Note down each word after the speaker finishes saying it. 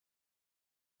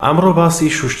ئەمڕۆ باسی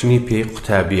شوشتنی پێی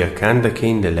قوتابیەکان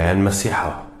دەکەین لەلایەن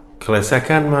مەسیحەوە.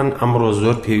 کڵێسەکانمان ئەمڕۆ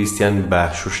زۆر پێویستیان بە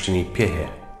شوشتنی پێ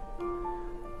هەیە.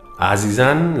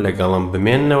 ئازیزان لەگەڵم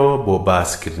بمێننەوە بۆ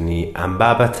باسکردنی ئەم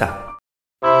بابەتە.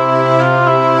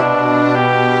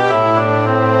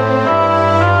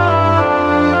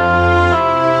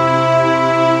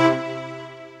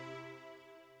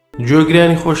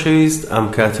 گوێگرانی خۆشەویست، ئەم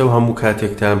کاتە و هەموو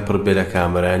کاتێکتان پڕبێ لە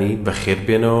کامەرانی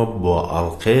بەخێربێنەوە بۆ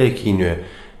ئەڵلقەیەکی نوێ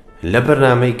لە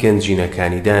بەرنامەی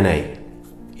گەنجینەکانی دانایی.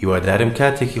 هیوادارم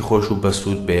کاتێکی خۆش و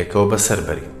بەسوود بەیەکەوە بەسەر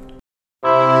بەرین.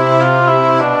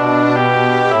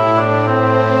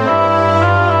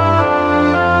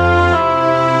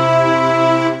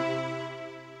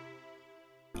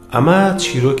 ئەمە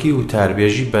چیرۆکی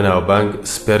وتاربێژی بەناوبانگ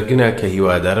سپێرگنە کە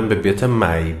هیوادارم ببێتە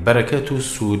مای بەرەکەت و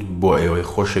سوود بۆ ئێوەی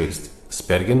خۆشەویست.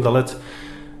 سپێرگن دەڵێت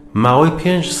ماوەی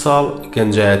 5 ساڵ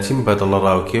گەنجایەتیم بە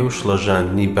دڵڕاوکێ و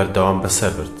شڵەژاندنی بەردەوام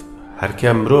بەسەر برد. هەرکە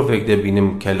مرۆڤێک دەبینم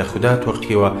کە لە خوددا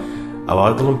تۆقیەوە ئەوا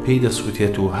دڵم پێی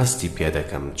دەسووتێت و هەستی پێ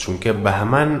دەکەم، چونکە بە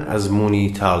هەمان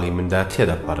ئەزمموی تاڵی مندا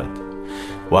تێدەپەڕێت.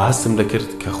 و هەستم دەکرد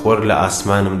کە خۆر لە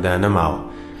ئاسمانمدا نەماوە،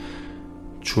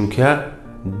 چونکە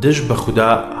دژ بە خوددا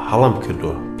هەڵم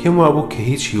کردووە. پێم وابوو کە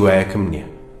هیچ هیوایەکم نییە.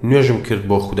 نوێژم کرد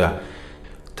بۆ خوددا،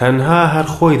 تەنها هەر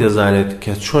خۆی دەزانێت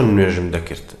کە چۆن نوێژم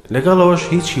دەکرد. لەگەڵەوەش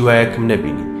هیچ هیوایەکم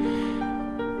نەبینی.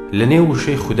 لە نێو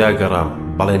وشەی خوددا گەڕام.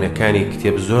 بەڵێنەکانی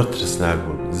کتێب زۆر ترسناک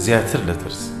بوون، زیاتر لە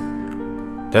ترس.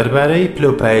 دەربارەی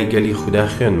پلۆپایی گەلی خوددا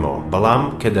خوێنمەوە، بەڵام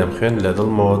کە دەمخوێن لە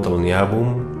دڵمەوە دڵنیا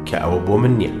بووم کە ئەوە بۆ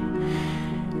من نییە.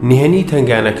 نهێنی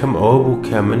تنگانەکەم ئەوە بوو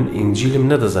کە من ئینجیلم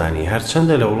نەدەزانی،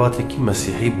 هەرچەندە لە وڵاتێکی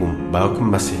مەسیحی بووم. باوکم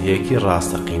مەسیحیەکی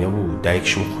ڕاستەقینە بوو،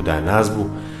 دایکشم خوددا ناز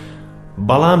بوو،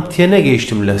 بەڵام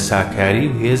تێنەگەیشتم لە ساکاری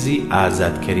و هێزی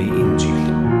ئازادکەری ئینجیل.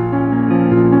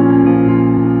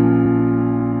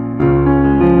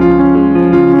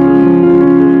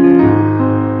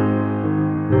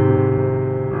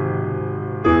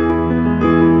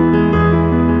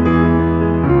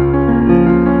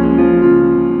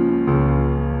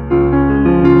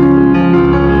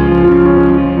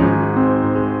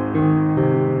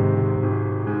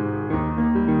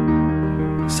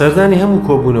 سەردانی هەموو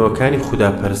کۆبوونەوەکانی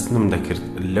خوداپەرستنم دەکرد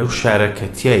لەو شارە کە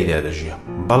تیایدا دەژیە،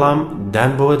 بەڵام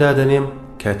دان بەوەدا دەنێم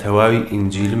کە تەواوی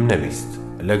ئینجیلم نەبیست.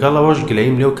 لەگەڵەوەش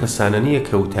گلەیم لەو کەسانە نییە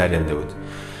کە وتاریان دەوت.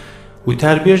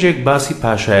 وتاربێژێک باسی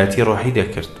پاشایەتی ڕۆحی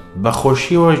دەکرد،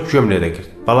 بەخۆشیەوەش گوێم لێ دەکرد،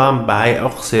 بەڵام بەهای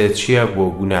ئەو قسەیە چییە بۆ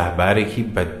گوناهبارێکی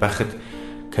بەدبەخت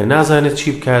کە نازانێت چی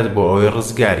بکات بۆ ئەوەی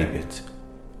ڕزگاری بێت.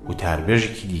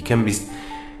 وتاربێژێکی دیکەم بیست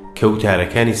کە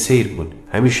وتارەکانی سیر بوون،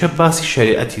 هەمیشە باسی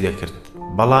شەریعەتی دەکرد،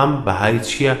 بەڵام بەهای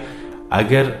چییە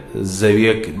ئەگەر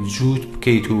زەویەک جووت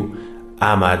بکەیت و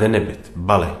ئامادە نەبێت.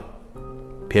 بەڵێ،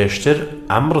 پێشتر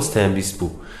ئەم ڕستیان بیست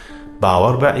بوو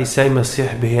باوەڕ بە عیسای مەسیح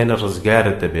بهێنە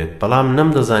ڕزگارت دەبێت، بەڵام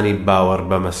نەمدەزانی باوەڕ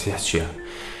بە مەسیح چییە.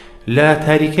 لە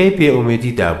تاریکەی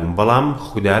بێئومێدی دابووم، بەڵام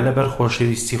خوددا لەبەر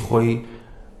خۆشەویستی خۆی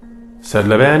سەر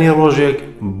لە بەیانی ڕۆژێک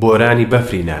بۆرانی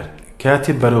بەفری نارد.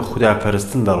 کاتێ بەرەو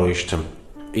خوداپەرستن دەڕۆیشتم،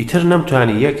 ئیتر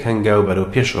نەمتوانی یەک هەنگاو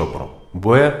بەرەو پێشەوە بڕۆم.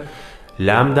 بۆیە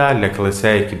لامدا لە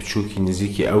کڵێسایەکی بچووکی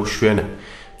نزیکی ئەو شوێنە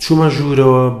چوومە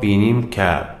ژوورەوە، بینیم کە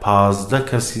 15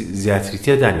 کەسی زیاتری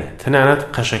تێدانێ. تەنانەت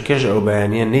قەشەکەش ئەو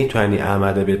بەیانیە نەیتوانی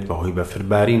ئامادە بێت بەهۆی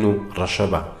بەفربارین و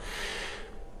ڕەشەبە.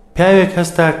 پیاوێک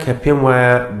هەستا کە پێم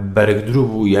وایە بەرگدروو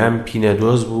بوو یان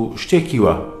پینەدۆز بوو، شتێکی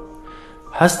وە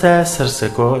هەستا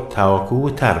سەرسەکۆ تاوەکو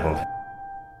وتار بڵێ.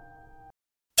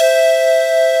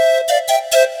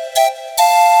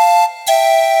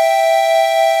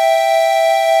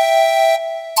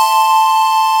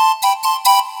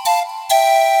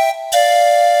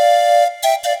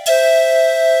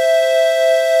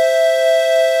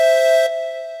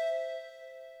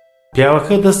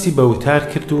 پیاوەکە دەستی بە وتار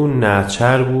کرد و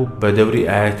ناچار بوو بە دەوری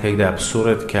ئاەتێکدا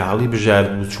بسوڕێت کە هەڵی بژارد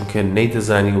بوو، چونکە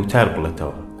نەیدەزانی وتار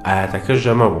بڵێتەوە. ئاەتەکە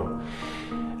ژەمە بوو: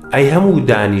 ئەی هەموو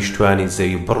دانیشتوانی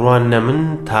زەوی، بڕوانە من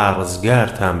تا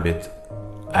ڕزگارتان بێت.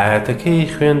 ئاەتەکەی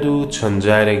خوێند و چەند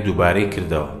جارێک دووبارەی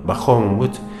کردەوە. بەخۆم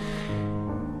وت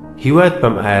هیوات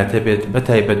بەم ئاەتە بێت.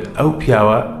 بەتایبەت ئەو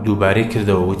پیاوە دووبارەی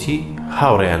کردەوە، وتی: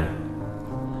 هاوڕێیان،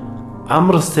 ئەم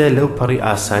ڕستەیە لەو پەڕی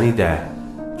ئاسانیدایە،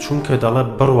 چونکە دەڵێ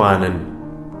بڕوانن.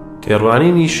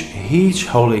 تێڕوانینیش هیچ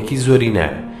هەوڵێکی زۆری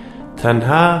نایە،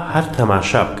 تەنها هەر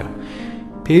تەماشا بکە.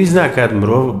 پێویست ناکات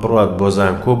مرۆڤ بڕوات بۆ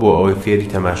زانکۆ بۆ ئەوەی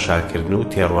فێری تەماشاکردن و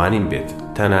تێڕوانین بێت.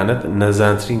 تەنانەت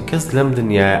نەزانترین کەس لەم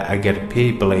دنیاە ئەگەر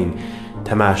پێی بڵین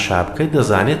تەماشا بکە،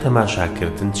 دەزانێت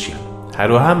تەماشاکردن چییە.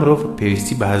 هەروەها مرۆڤ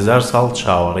پێویستی بە 1000 ساڵ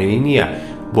چاوەڕێی نییە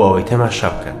بۆ ئەوەی تەماشا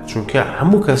بکات، چونکە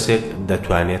هەموو کەسێک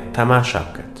دەتوانێت تەماشا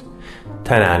بکات،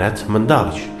 تەنانەت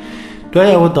منداڵیش.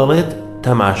 دوای ئەوە دەڵێت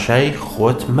تەماشای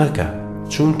خۆت مەکە،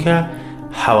 چونکە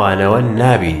حەوانەوە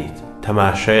نابینیت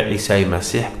تەماشای عیسای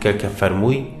مەسیح بکە کە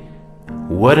فەرمووی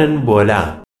وەرن بۆلا.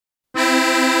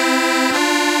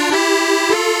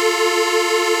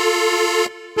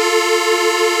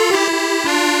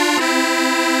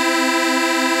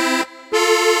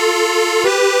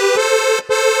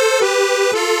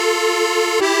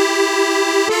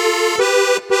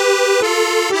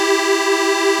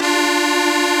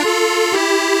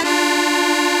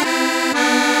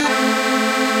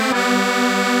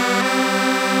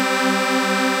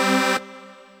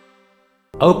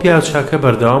 ئەو پیاوچاکە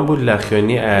بەردەوام بوو لە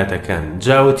خوێندنی ئاەتەکان.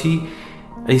 جاوتی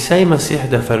عیسای مەسیح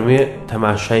دەفەرمێ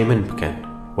تەماشای من بکەن،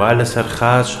 وا لەسەر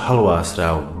خاچ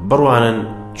هەڵواسراو بڕوانن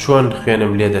چۆن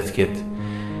خوێنم لێ دەتکێت،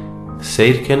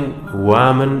 سیرکن وا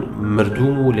من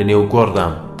مردووم و لە نێو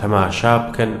گۆڕدام، تەماشا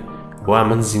بکەن وا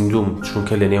من زیندوم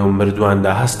چونکە لە نێو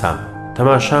مردوواندا هەستام،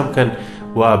 تەماشا بکەن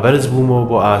وا بەرز بوومەوە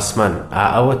بۆ ئاسمان،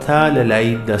 ئەوە تا لە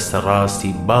لای دەستە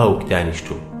ڕاستی باوک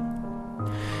دانیشتوم.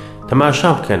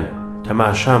 تەماشا بکەن،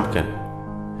 تەماشا بکەن.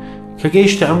 کە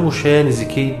گەیشتە ئەم وشەیە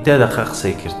نزیکەی 10 دقە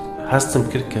قسەی کرد. هەستم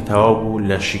کرد کە تەواو بوو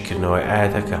لە شیکردنەوەی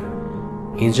ئاەتەکە.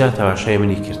 اینجا تەماشای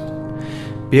منی کرد.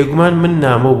 بێگومان من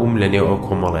نامۆ بووم لە نێو ئەو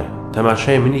کۆمەڵێ.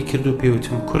 تەماشای منی کرد و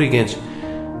پێوتم کوڕی گەنج،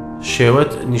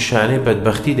 شێوەت نیشانەی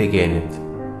بەدبەختی دەگەێنێت.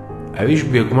 ئەویش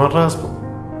بێگومان ڕاست بوو.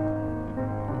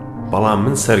 بەڵام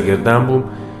من سەرگەردان بووم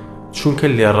چونکە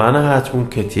لێڕانە هاتبووم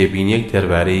کە تێبینیەک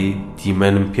دەربارەی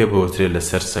دیمەنم پێ بۆترێت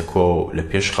لەسەر سەکۆ و لە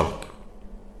پێش خەڵک.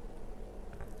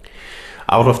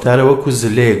 ئەو ڕەفتارە وەکو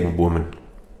زلەیەک بوو بۆ من.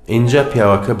 اینجا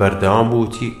پیاوەکە بەردەوام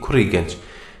بووتی کوڕی گەنج،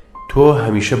 تۆ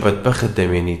هەمیشە بەدبەخت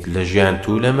دەمێنیت لە ژیان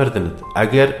تو لە مردنت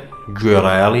ئەگەر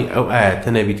گوێڕایاڵی ئەو ئاەتە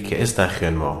نەبیت کە ئێستا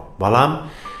خوێنمەوە، بەڵام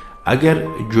ئەگەر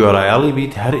گوێڕایاڵی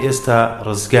بیت هەر ئێستا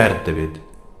ڕزگارت دەبێت.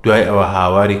 دوای ئەوە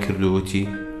هاواری کردووتی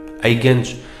ئەی گەنج،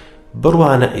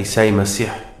 بڕوانە عیسای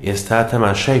مەسیح ئێستا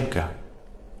تەماشای بکە.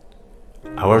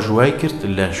 ئەوە ژوای کرد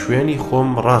لە شوێنی خۆم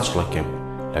ڕاچڵەکەم،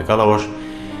 لەگەڵەوەش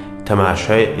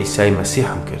تەماشای عیسای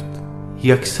مەسیحم کرد.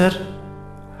 یەکسەر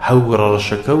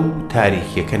هەوگڕەشەکە و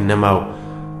تاریکیەکە نەما و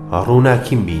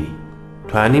ڕووناکیم بینی.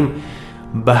 توانیم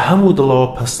بە هەموو دڵەوە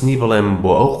پەسنی بڵێم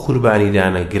بۆ ئەو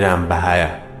قوربانیدانە گران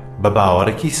بەهایە بە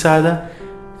باوەڕێکی سادە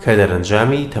کە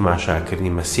دەرەنجامی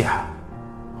تەماشاکردنی مەسیحە.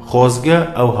 خۆزگە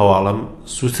ئەو هەواڵم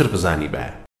سووتر بزانی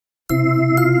بایە.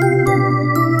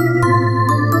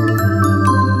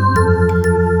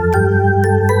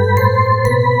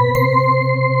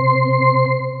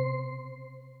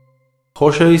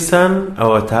 خۆشەویستان،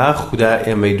 ئەوە تا خودا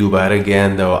ئێمەی دووبارە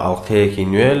گەیاندەوە ئەڵقەیەکی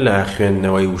نوێ لە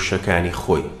خوێندنەوەی وشەکانی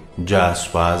خۆی. جا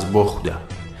سوپاس بۆ خودا.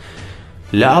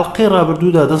 لە ئەڵقەی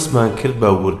ڕابردوودا دەستمان کرد بە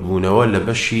وردبوونەوە لە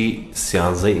بەشی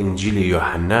 13 ئینجیلی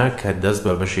یۆحەنا کە دەست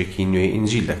بە بەشێکی نوێ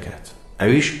ئینجیل دەکات.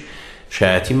 ئەویش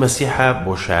شایەتی مەسیحە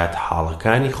بۆ شایەت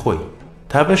حاڵەکانی خۆی.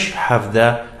 تا بەشی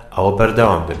 17 ئەوە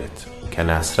بەردەوام ببێت کە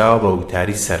ناسراوە بە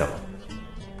وتاری سەرەوە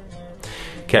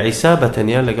کە عیسا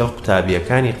بەتەنیا لەگەڵ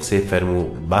قوتابیەکانی قسەی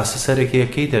فەرموو باسە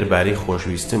سەرەکیەکەی دەربارەی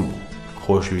خۆشویستن بوو،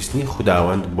 خۆشویستنی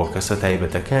خوداوەند بۆ کەسە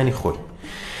تایبەتەکانی خۆی.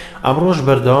 ئەمڕۆژ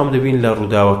بەردەوام دەبین لە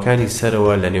ڕووداوەکانی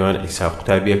سەرەوە لە نێوان عیسا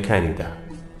قوتابیەکانیدا،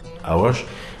 ئەوەش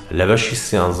لە بەشی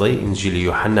 13 ئینجیلی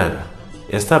یۆحەنادا.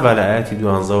 ئێستا با لە ئاەتی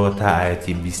 12 تا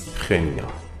ئاەتی 20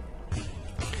 بخوێنینەوە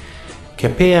کە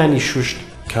پێیانی شوشت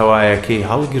کەواکەی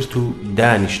هەڵگرت و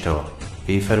دانیشتەوە.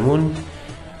 پێی فەرموون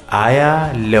ئایا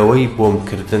لەوەی بۆم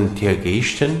کردن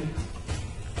تێگەیشتن؟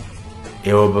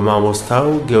 ئێوە بە مامۆستا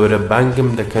و گەورە بانگم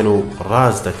دەکەن و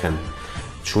ڕاست دەکەن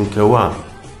چونکە وام،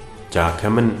 جاکە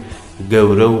من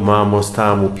گەورە و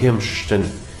مامۆستام و پێم شوشتن،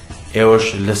 ئێوەش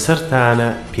لەسەرتانە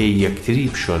پێی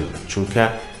یەکتری بشۆن چونکە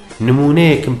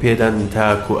نموونەیەکم پێدان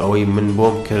تاکو ئەوەی من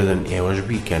بۆم کردن ئێوەش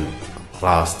بیکەن.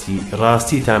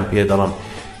 ڕاستیتان پێ دەڵێم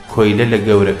کۆیلە لە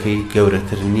گەورەکەی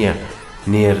گەورەتر نییە،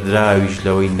 نێردراویش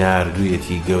لەوەی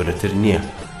ناردوویەتی گەورەتر نییە.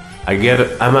 ئەگەر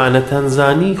ئەمانەتان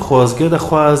زانی خۆزگە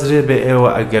دەخوازرێ بە ئێوە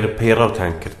ئەگەر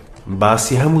پەیڕەوتان کرد.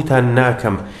 باسی هەمووتان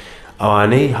ناکەم،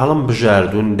 ئەوانەی هەڵم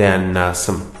بژاردوون دەیان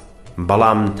ناسم،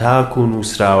 بەڵام تاکو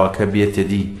نووسراوەکە بێتە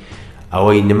دی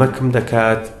ئەوەی نمەکم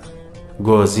دەکات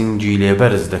گۆزینگی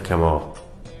لێبەرز دەکەمەوە.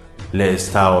 لە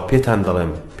ئێستاوە پێتان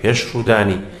دەڵێم پێش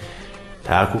ڕوودانی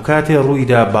تاکو کاتێ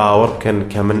ڕوویدا باوەڕ بکەن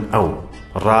کە من ئەو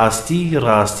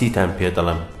ڕاستیتان پێ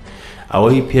دەڵێم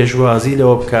ئەوەی پێشوازی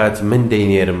لەوە بکات من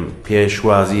دەینێرم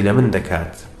پێشوازی لە من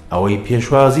دەکات، ئەوەی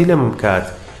پێشوازی لە من بکات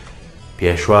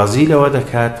پێشوازی لەوە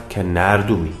دەکات کە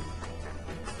ناردوومی.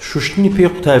 شوشتنی پێ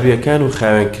قوتابیەکان و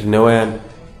خاوێنکردنەوەیان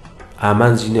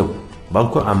ئامانجی نەبوو،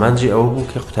 بەڵکو ئامانجی ئەوە بوو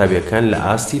کە قوتابیەکان لە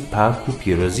ئاستی پاک و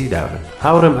پیرۆزی دابن.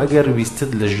 هاوڕێم، ئەگەر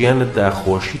ویستت لە ژیانتدا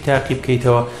خۆشی تاقی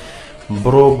بکەیتەوە،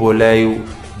 بڕۆ بۆ لای و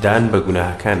دان بە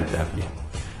گوناهەکانت دابنێ.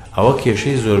 ئەوە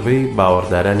کێشەی زۆربەی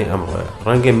باوەڕدارانی ئەمڕۆیە.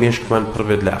 ڕەنگە مێشکمان پڕ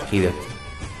بێت لە عەقیدەت،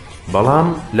 بەڵام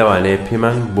لەوانەیە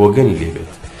پێمان بۆگەنی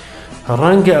لێبێت.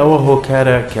 ڕەنگە ئەوە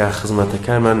هۆکارە کە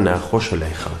خزمەتەکانمان ناخۆشە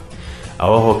لای خەڵک.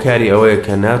 ئەوە هۆکاری ئەوەیە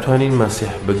کە ناتوانین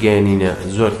مەسیح بگەیەنینە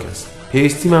زۆر کەس.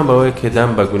 پێویستیمان بەوەیە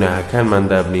کێدان بە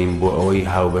گوناهەکانماندا بنین بۆ ئەوەی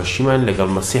هاوبەشیمان لەگەڵ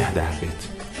مەسیحدا هەبێت.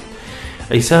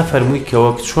 ئەیسا فەرمووی کە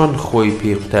وەک چۆن خۆی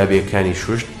پێی قوتابیەکانی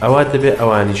شوشت، ئەوە دەبێت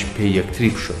ئەوانیش پێی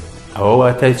یەکتری بشۆن. ئەوە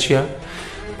واتای چییە؟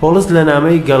 پۆڵس لە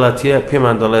نامەی گەڵاتیە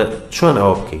پێمان دەڵێت چۆن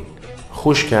ئەوە بکەین.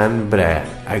 خوشکان برایە،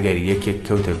 ئەگەر یەکێک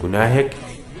کەوتە گوناهێک،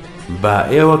 با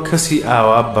ئێوە کەسی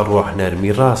ئاوا بە ڕۆح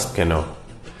نەرمی ڕاست بکەنەوە،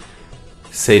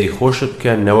 سەیری خۆشت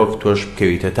بکە نەوەک تۆش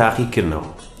بکەویتە تاقیکردنەوە.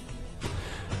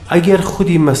 ئەگەر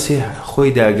خودی مەسیح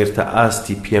خۆی داگرتە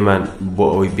ئاستی پێمان بۆ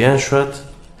ئەوەی بیانشوێت،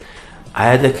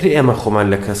 ئایا دەکرێت ئێمە خۆمان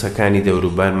لە کەسەکانی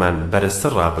دەوروبەرمان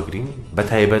بەرزتر ڕابگرین،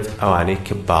 بەتایبەت ئەوانەی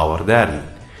کە باوەڕدارن؟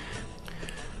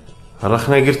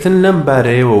 ڕەخنەگرتن لەم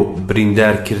بارەیەوە و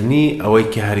بریندارکردنی ئەوەی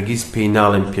کە هەرگیز پێی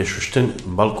ناڵێن پێشوشتن،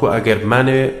 بەڵکو ئەگەر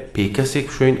بمانەوێت پێی کەسێک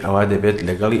بشۆین، ئەوە دەبێت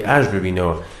لەگەڵی ئاش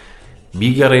ببینەوە،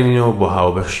 بیگەڕێنینەوە بۆ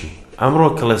هاوبەشی. ئەمڕۆ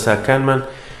کڵێساکانمان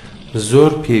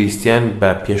زۆر پێویستیان بە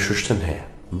پێشوشتن هەیە،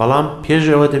 بەڵام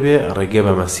پێشەوە دەبێت ڕێگە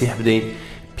بە مەسیح بدەین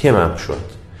پێمان بشۆت.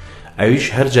 ئەویش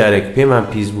هەر جارێک پێمان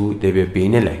پیس بوو دەبێت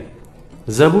بینە لای.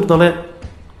 زەبور دەڵێ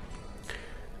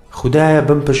خودایە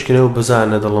بم پشکنە و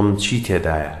بزانە دڵم چی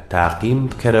تێدایە، تاقیم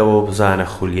بکەرەوە و بزانە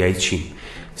خولیای چیم،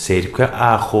 سیر بکە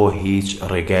ئاخۆ هیچ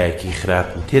ڕێگایەکی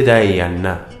خراپم تێدایە یان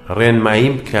نا،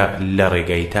 ڕێنماییم بکە لە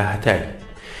ڕێگای تا هەتای.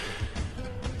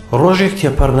 ڕۆژێک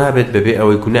تێپەڕ نابێت بەبێ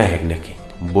ئەوەی گوناهێک نەکەین،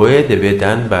 بۆیە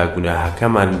دەبێتدان با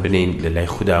گوناهەکەمان بنین لە لای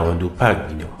خوداوەند و پاک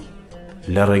بینەوە،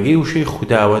 لە ڕێگەی وشەی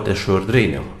خوداوە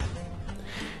دەشۆردرێنەوە.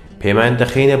 پێمان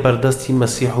دەخینە بەردەستی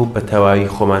مەسیح و بە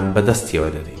تەواوی خۆمان بەدەستیەوە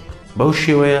دەدەین. بەو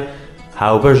شێوەیە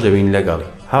هاوبەش دەبین لەگەڵی.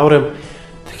 هاوڕێم،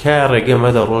 تکایە ڕێگە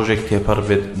مەدە ڕۆژێک تێپەڕ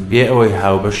بێت بێ ئەوەی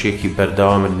هاوبەشێکی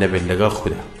بەردەوامت نەبێت لەگەڵ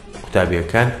خوددا.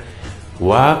 قوتابیەکان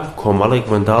وا کۆمەڵێک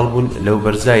منداڵ بوون لەو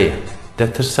بەرزایە،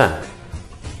 دەترسان.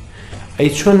 ئەی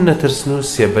چۆن نەترسن و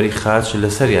سێبەری خاچ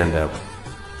لەسەریاندا بوو.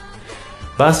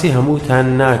 باسی هەمووتان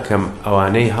ناکەم،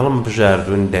 ئەوانەی هەڵم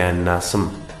بژاردون دەیان ناسم،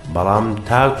 بەڵام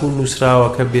تاکو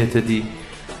نووسراوەکە بێتە دی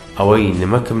ئەوەی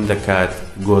نمەکم دەکات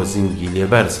گۆزینگی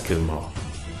لێبەرز کردمەوە.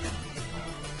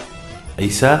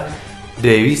 ئەیسا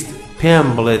دەیویست پێیان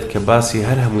بڵێت کە باسی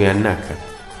هەر هەمویان ناکات.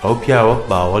 ئەو پیاوە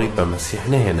باوەڕی بە مەسیح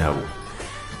نەهێنابوو،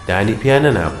 دانی پیان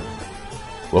نەنابوو،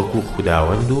 وەکو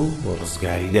خوداوەند و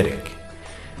ڕزگاری دەرێک.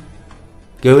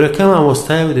 گەورەکە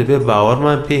مامۆستایە و دەبێت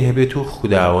باوەڕمان پێی هەبێت و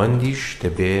خوداوەندیش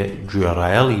دەبێت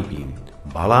گوێڕایەڵی بین،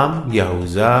 بەڵام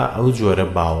یەهوزا ئەو جۆرە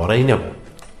باوەڕەی نەبوو.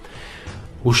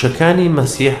 وشەکانی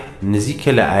مەسیح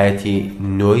نزیکە لە ئاەتی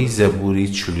 9 زەبوری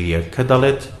 40 کە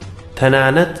دەڵێت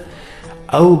تەنانەت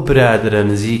ئەو برادرە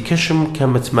نزیکەشم کە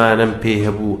متمانم پێی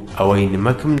هەبوو ئەوەی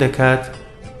نمەکم دەکات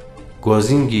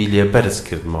گۆزینگی لێبەرز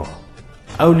کردمەوە.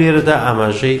 ئەو لێرەدا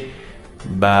ئاماژەی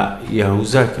بە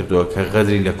یەهوزا کردووە کە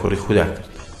غەدری لە کوڕی خوددا کرد.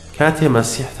 کاتێ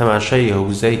مەسیح تەماشای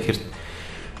یەهوزای کرد،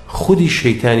 خودی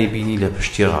شەیتانی بینی لە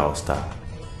پشتی ڕاوەستا.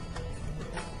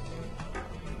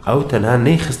 ئەو تەنها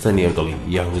نەیخستە نێودڵی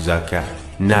یەهوزاکە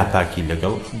ناپاکی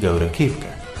لەگەڵ گەورەکەی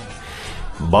بکات،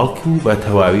 بەڵکو بە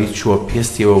تەواوی چووە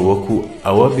پێستیەوە وەکو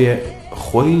ئەوە بێ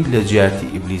خۆی لە جیاتی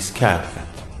ئیبلیس کار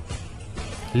بکات.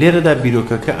 لێرەدا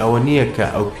بیرۆکەکە ئەوە نییە کە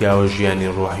ئەو پیاوە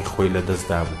ژیانی ڕۆحی خۆی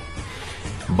لەدەستدا بوو،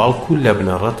 بەڵکو لە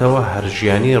بنەڕەتەوە هەر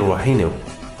ژیانی ڕۆحی نەبوو.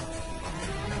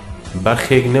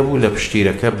 بەرخێک نەبوو لە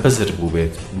پشتیرەکە بزر بوو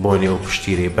بێت بۆ نێو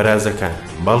پشتیرەی بەرازەکان،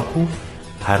 بەڵکو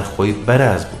هەر خۆی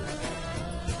بەراز بوو.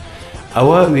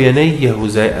 ئەوە وێنەی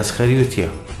یەهوزای ئەسخەریوتیە،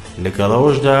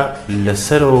 لەگەڵەوەشدا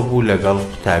لەسەرەوە بوو لەگەڵ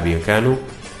قوتابیەکان و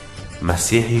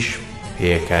مەسیحیش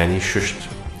پێیەکانی شوشت.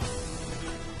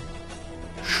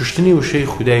 شوشتنی وشەی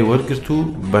خودای وەرگرت و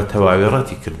بە تەواوی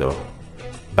ڕەتی کردەوە.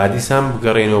 با دیسان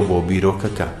بگەڕێنەوە بۆ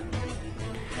بیرۆکەکە،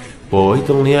 بۆ ئەوەی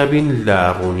دڵنیابین لە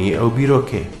ڕوونی ئەو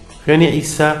بیرۆکەیە. خوێنی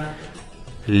ئیسا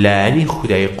لایەنی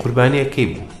خودای قوربانیەکەی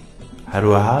بوو،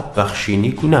 هەروەها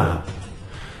بەخشینی گوناها.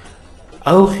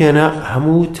 ئەو خوێنە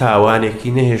هەموو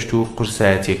تاوانێکی نەهێشت و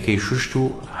قورسایەتیەکەی شوشت و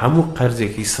هەموو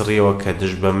قەرزێکی سڕیەوە کە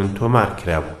دژ بە من تۆمار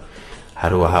کرابوو،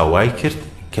 هەروەها وای کرد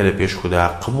کە لە پێش خوددا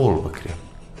قبوڵ بکرێت.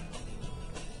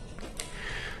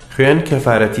 خوێن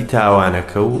کەفارەتی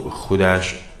تاوانەکە و خوداش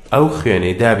ئەو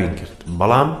خوێنەی دابین کرد،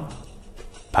 بەڵام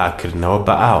پاکردنەوە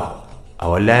بە ئاوە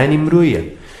ئەوە لایەنی مرۆیە.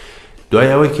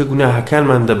 دوای ئەوەی کە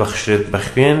گوناهەکانمان دەبەخشرێت بە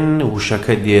خوێن،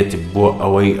 وشەکە دێت بۆ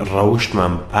ئەوەی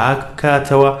ڕەوشتمان پاک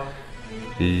بکاتەوە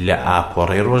لە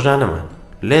ئاپۆڕەی ڕۆژانەمان.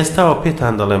 لە ئێستاوە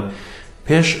پێتان دەڵێم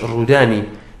پێش ڕوودانی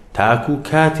تاکو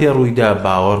کاتێ ڕوویدا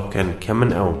باوەڕ بکەن کە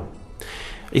من ئەوم.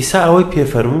 ئیسا ئەوەی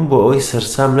پێفەرموون بۆ ئەوەی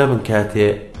سەرسام نەبن کاتێ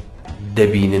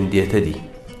دەبینن دێتە دی.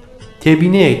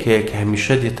 تێبینەیەکەیە کە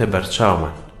هەمیشە دێتە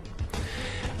بەرچاومان،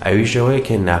 ئەویش ئەوەیە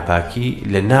کە ناپاکی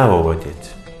لە ناوەوە دێت.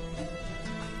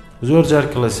 زۆر جار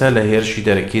کڵەسا لە هێرشی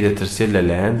دەرەکی دەترسێت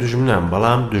لەلایەن دوژمنان،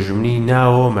 بەڵام دوژمنی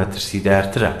ناوەوە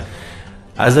مەترسیدارترە.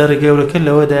 ئازارە گەورەکە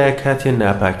لەوەدایە کاتێ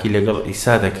ناپاکی لەگەڵ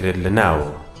ئیسا دەکرێت لە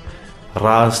ناوەوە.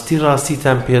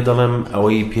 ڕاستیتان پێ دەڵێم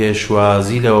ئەوەی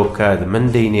پێشوازی لەوە بکات من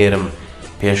دەینێرم،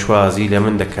 پێشوازی لە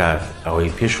من دەکات،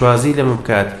 ئەوەی پێشوازی لە من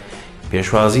بکات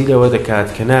پێشوازی لەوە دەکات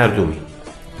کە ناردوومی.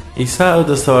 ئیسا ئەو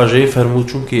دەستەواژەی فەرموو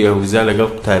چونکە یەهوزا لەگەڵ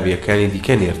قوتابیەکانی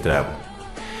دیکە نێردرا بوو.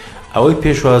 ئەوەی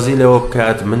پێشوازی لەوە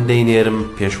بکات من دەینێرم،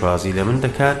 پێشوازی لە من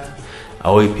دەکات،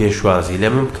 ئەوەی پێشوازی لە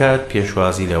من بکات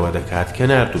پێشوازی لەوە دەکات کە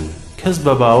ناردوومی. کەس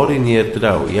بە باوەڕی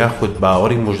نێردراو یاخود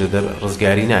باوەڕی موژدەدەر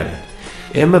ڕزگاری نابێت.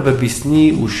 ئێمە بە بیستنی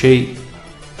وشەی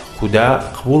خوددا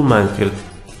قبوڵمان کرد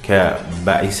کە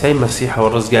بە ئیسای مەسیحەوە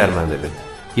ڕزگارمان دەبێت.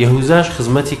 یەهوزاش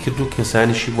خزمەتی کرد و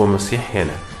کەسانیشی بۆ مەسیح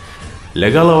هێنا.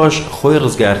 لەگەڵەوەش خۆی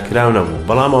ڕزگارکراو نەبوو،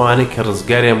 بەڵام ئەوانەی کە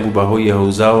ڕزگاریان بوو بەهۆی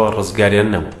یەهوزاوە ڕزگاریان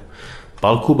نەبوو،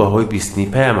 بەڵکو بەهۆی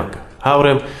بیستنی پەیامەکە.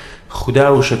 هاوڕێم، خوددا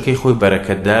وشەکەی خۆی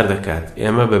بەرەکەتدار دەکات،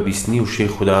 ئێمە بە بیستنی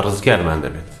وشەی خوددا ڕزگارمان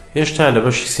دەبێت. هێشتا لە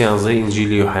بەشی 13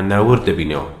 ئینجیلی یۆحەنا ورد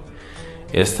دەبینەوە.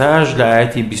 ئێستاش لە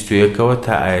ئاەتی 21ەوە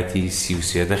تا ئاەتی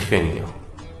 33 دەخوێنینەوە.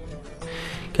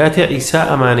 کاتێ ئیسا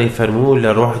ئەمانەی فەرموو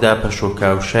لە ڕۆحدا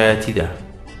پەشۆکاوشایەتیدا.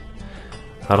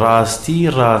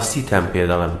 ڕاستیتان پێ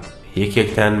دەڵێم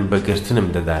یەکێکتان بەگرتنم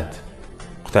دەدات.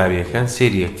 قوتابیەکان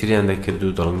سێری یەکتریان دەکرد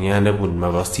و دڵنیا نەبوون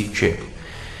مەبەستی کێ.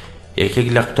 یەکێک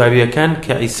لە قوتابیەکان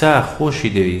کە ئیسا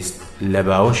خۆشی دەویست لە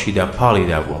باوەشیدا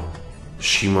پاڵیدا بووە.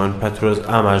 شیمۆن پەترۆس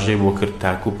ئاماژەی بۆ کرد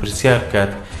تاکو پرسیار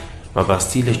بکات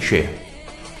مەبەستی لە کوێ.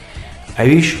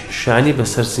 ئەویش شانی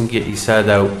بەسەر سنگی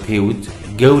ئیسادا و پێیوت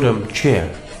گەورم کێیە؟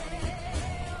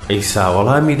 ئیسا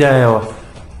وەڵامی دایەوە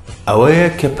ئەوەیە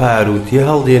کە پاروتی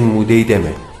هەڵدێن مودەی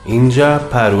دەمێ. اینجا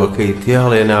پاروەکەی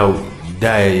تێهەڵێنا و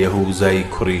دایە یەهوزای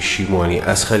کوڕی شیمۆنی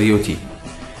ئەسخەریۆتی.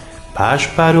 پاش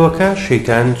پاروەکە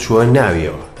شەیتان چووە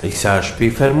ناویەوە. ئیساش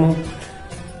پێی فەرموو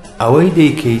ئەوەی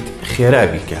دەیکەیت خێرا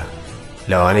بیکە.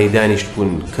 لەوانەی دانیشت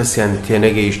بوون کەسیان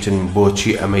تێنەگەیشتن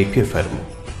بۆچی ئەمەی پێفەرموو،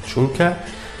 چونکە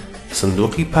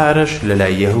سندوقی پارەش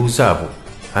لەلای یەهوزا بوو.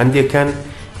 هەندێکان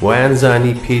وایان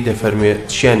زانی پێی دەفەرمێت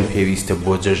چیان پێویستە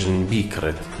بۆ جەژن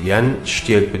بیکڕێت یان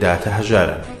شتێک بداتە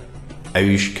هەژاران.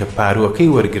 ئەویش کە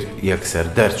پاروەکەی وەرگرت یەکسەر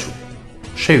دەرچوو،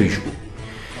 شەویش بوو.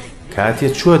 کاتێ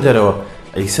چووە دەرەوە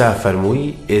ئیسا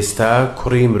فەرمووی ئێستا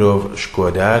کوڕی مرۆڤ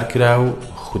شکۆدار کرا و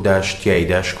خوددا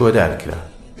شتیایدا شکۆدار کرا.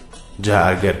 جا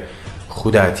ئەگەر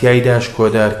خوددا تیایدا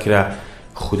شکۆدار کرا،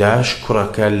 خودداش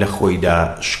کوڕەکە لە خۆیدا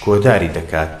شکۆداری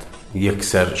دەکات،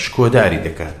 یەکسەر شکۆداری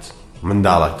دەکات.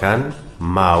 منداڵەکان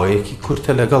ماوەیەکی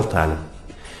کورتە لەگەڵتانم،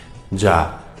 جا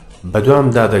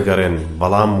بەدوامدا دەگەڕێن،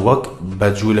 بەڵام وەک بە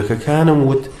جوولەکەکانم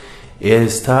وت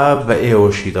ئێستا بە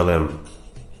ئێوەشی دەڵێم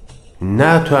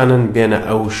ناتوانن بێنە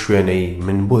ئەو شوێنەی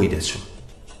من بۆی دەچم.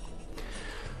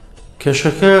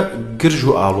 کەشەکە گرژ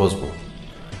و ئاڵۆز بوو.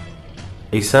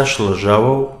 ئیسا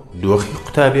شڵەژاوە و دۆخی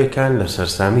قوتابیەکان لە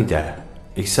سەرسامیدایە.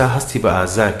 ئیسا هەستی بە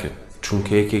ئازار کرد،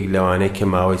 چونکە یەکێک لەوانەی کە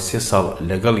ماوەی 3 ساڵ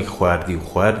لەگەڵی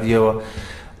خواردیەوە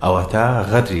ئەوە تا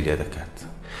غەدری لێ دەکات.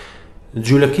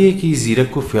 جوولەکەیەکی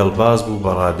زیرەک و فێڵباز بوو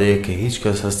بە ڕادەیە کە هیچ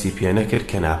کەس هەستی پێ نەکرد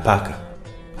کە ناپاکە.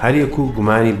 هەریەک و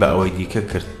گومانی بە ئەوەی دیکە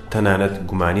کرد، تەنانەت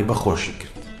گومانی بەخۆشی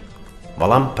کرد.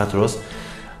 بەڵام پەترۆس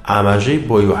ئاماژەی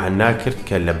بۆ یۆحەنا کرد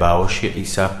کە لە باوەشی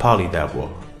ئیسا پاڵیدا بووە.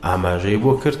 ئاماژەی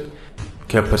بۆ کرد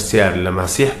کە پرسیار لە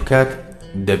مەسیح بکات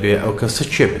دەبێ ئەو کەسە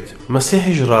چێ بێت.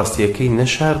 مەسیحیش ڕاستیەکەی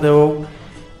نەشاردەوە و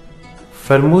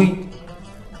فەرمووی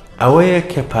ئەوەیە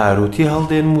کە پاروتی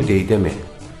هەڵدێن مودەی دەمێ.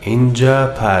 اینجا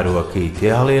پاروەکەی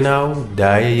تێهەڵێنا و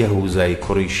دایە یەهوزای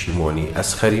کوڕی شیمۆنی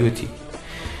ئەسخەریۆتی.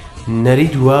 نەری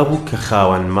دوا بوو کە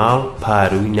خاوەن ماڵ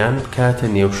پاروی نان بکاتە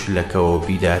نێو شلەکەوە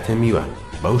بیداتە میوان.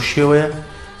 بەو شێوەیە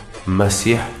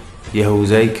مەسیح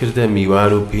یەهوزای کردە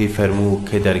میوان و پێی فەرموو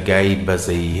کە دەرگای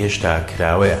بەزەیی هێشتا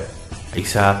کراوەیە.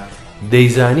 ئیسا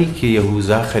دەیزانی کە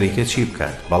یەهوزا خەریکە چی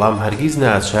بکات، بەڵام هەرگیز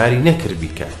ناچاری نەکرد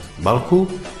بیکات، بەڵکو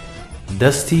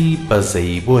دەستی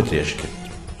بەزەیی بۆ درێژ کرد.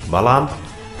 بەڵام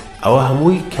ئەوە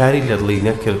هەمووی کاری لە دڵی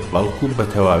نەکرد، بەڵکو بە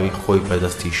تەواوی خۆی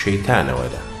بەدەستی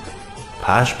شەیتانەوەدا.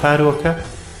 پاش پاروەکە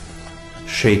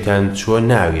شەیتان چووە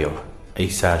ناویەوە.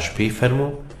 ئیساش پێی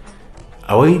فەرموو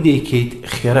ئەوەی دەیکەیت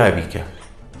خێرا بیکە.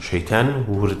 شەیتان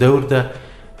وردە وردە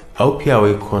ئەو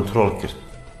پیاوەی کۆنتڕۆڵ کرد.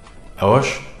 ئەوەش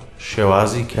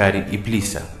شێوازی کاری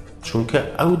ئیبلیسە، چونکە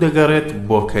ئەو دەگەڕێت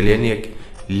بۆ کەلێنێک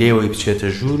لێوەی بچێتە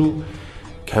ژوور و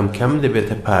کەم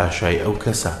دەبێتە پاشای ئەو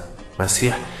کەسە.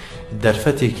 مەسیح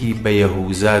دەرفەتێکی بە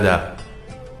یەهوزادا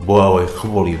بۆ ئەوەی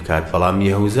قبوڵی بکات، بەڵام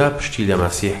یەهوزا پشتی لە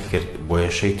مەسیح کرد،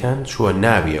 بۆیە شەیتان چووە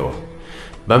ناویەوە.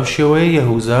 بەم شێوەیە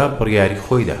یەهوزا بڕیاری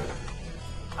خۆیدا.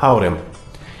 هاوڕێم،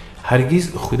 هەرگیز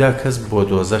خوددا کەس بۆ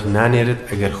دۆزەخ نانێرێت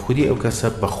ئەگەر خودی ئەو کەسە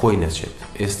بەخۆی نەچێت.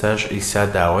 ئێستاش ئیسا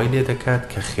داوای لێ دەکات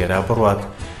کە خێرا بڕوات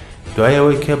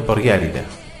دوایەوەی کە بڕیاریدا.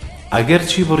 ئەگەر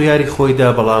چی بڕیاری خۆیدا،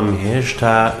 بەڵام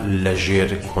هێشتا لە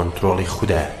ژێر کۆنتڕۆڵی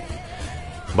خوددایە،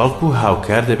 بەڵکو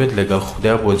هاوکار دەبێت لەگەڵ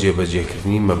خوددا بۆ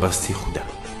جێبەجێکردنی مەبەستی خوددا.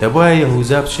 دەبوایە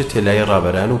یەهوزا بچێت لای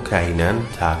ڕابەران و کاهینان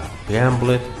تاکو پێیان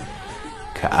بڵێت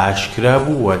کە ئاشکرا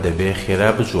بوو و دەبێ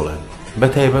خێرا بجوڵێن.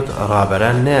 بەتایبەت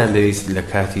ڕابەران نەیاندەویست لە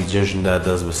کاتی جەژندا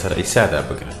دەست بەسەر ئیسادا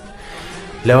بگرن.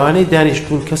 لەوانەی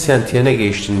دانیشتبوون کەسیان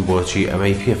تێنەگەیشتن بۆچی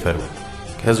ئەمەی پێفەرموو،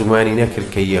 کە زمانی نەکرد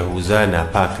کە یەهوزا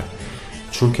ناپاکە،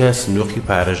 چونکە سندوقی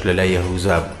پارەش لەلای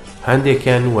یەهوزا بوو.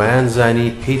 هەندێکیان وایان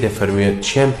زانی پێی دەفەرموێت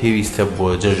چیان پێویستە بۆ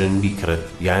جەژن بیکرێت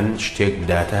یان شتێک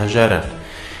بداتە هەژاران.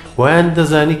 وایان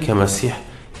دەزانی کە مەسیح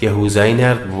یەهوزای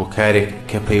نارد بۆ کارێک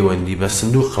کە پەیوەندی بە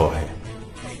سندوقەوە هەیە.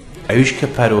 ئەویش کە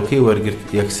پارۆکەی وەرگرت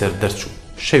یەکسەر دەرچوو،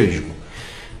 شەویش بوو.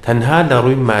 تەنها لە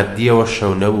ڕووی مادیەوە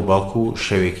شەو نەبوو، بەڵکو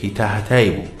شەوێکی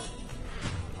تاهەتایی بوو.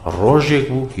 ڕۆژێک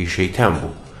بوو هی شەیتان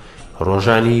بوو،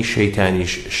 ڕۆژانی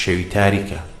شەیتانیش شەوی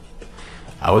تاریکە.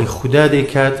 ئەوەی خوددا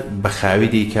دەیکات بەخاوی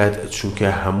دەیکات، چونکە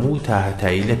هەموو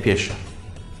تاهەتایی لە پێشە.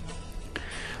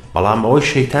 بەڵام ئەوەی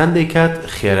شەیتان دەیکات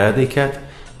خێرا دەیکات،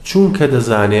 چونکە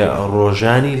دەزانێ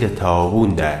ڕۆژانی لە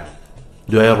تاوابووندایە.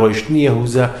 دوای ڕۆیشتنی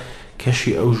یەهوزا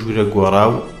کەشی ئەو ژوورە گۆڕا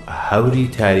و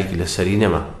هەوری تاریک لەسەری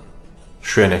نەما.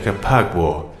 شوێنەکە پاک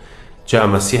بووەوە. جا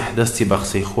مەسیح دەستی بە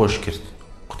قسەی خۆش کرد.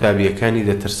 قوتابیەکانی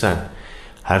دەترسان،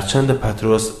 هەرچەندە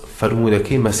پەترۆس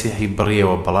فەرمودەکەی مەسیحی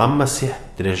بڕیەوە، بەڵام مەسیح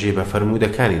درێژەی بە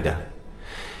فەرمودەکانیدا.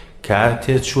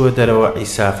 کاتێ چووە دەرەوە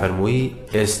ئیسا فەرمووی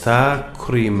ئێستا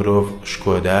کوڕی مرۆڤ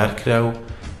شکۆدار کرا و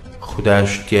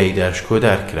خودداش تیایدا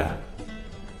شکۆدار کرا.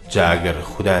 جا ئەگەر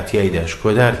خوددا تیایدا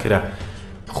شکۆدار کرا،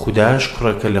 خودداش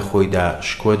کوڕەکە لە خۆیدا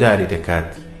شکۆداری دەکات،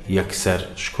 یەکسەر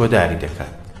شکۆداری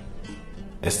دەکات.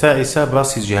 ئێستا ئیسا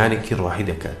باسی جیهانێکی ڕۆحی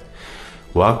دەکات،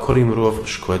 وا کوڕی مرۆڤ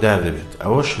شکۆدار دەبێت.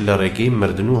 ئەوەش لە ڕێگەی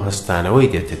مردن و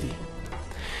هەستانەوەی دێتە دی.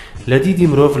 لە دیدی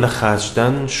مرۆڤ لە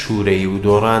خاچدان شوورەی و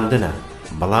دۆڕاندنە،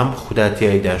 بەڵام خوددا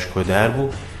تیایدا شکۆدار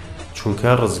بوو، چونکە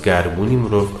ڕزگاربوونی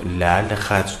مرۆڤ لە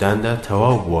خاچداندا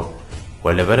تەواو بووە و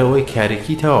لەبەرەوەی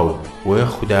کارێکی تەواو وەیە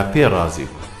خوددا پێ ڕازی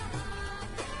بوو.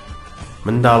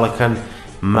 منداڵەکان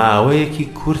ماوەیەکی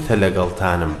کورتە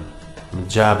لەگەڵتانم،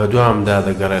 جا بەدوامدا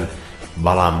دەگەڕێن،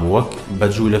 بەڵام وەک بە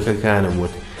جوولەکەکانم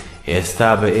وت،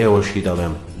 ئێستا بە ئێوەشی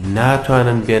دەڵێم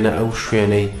ناتوانن بێنە ئەو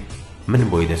شوێنەی من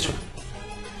بۆی دەچم.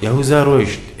 یەهوزا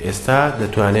ڕۆیشت. ئێستا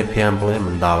دەتوانێت پێیان بڵێ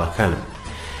منداڵەکانم.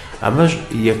 ئەمەش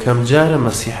یەکەم جارە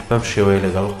مەسیح بەم شێوەیە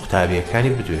لەگەڵ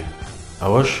قوتابیەکانی بدوێ.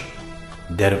 ئەوەش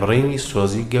دەربڕینی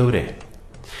سۆزی گەورەیە.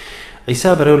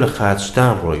 ئیسا بەرەو لە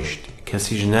خاچدان ڕۆیشت.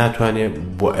 کەسیش ناتوانێت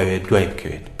بۆ ئەوێ دوای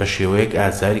بکەوێت، بە شێوەیەک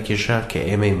ئازاری کێشا کە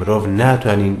ئێمەی مرۆڤ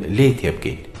ناتوانین لێی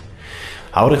تێبگەین.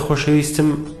 هاوڕێ خۆشەویستم،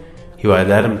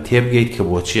 هیوادارم تێبگەیت کە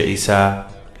بۆچی ئیسا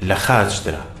لە خاچ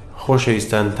درا.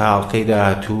 خۆشەویستان، تا ئەڵقەی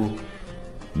داهاتوو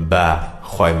بە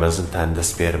خوای مەزنتان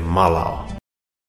دەسپێرم ماڵەوە.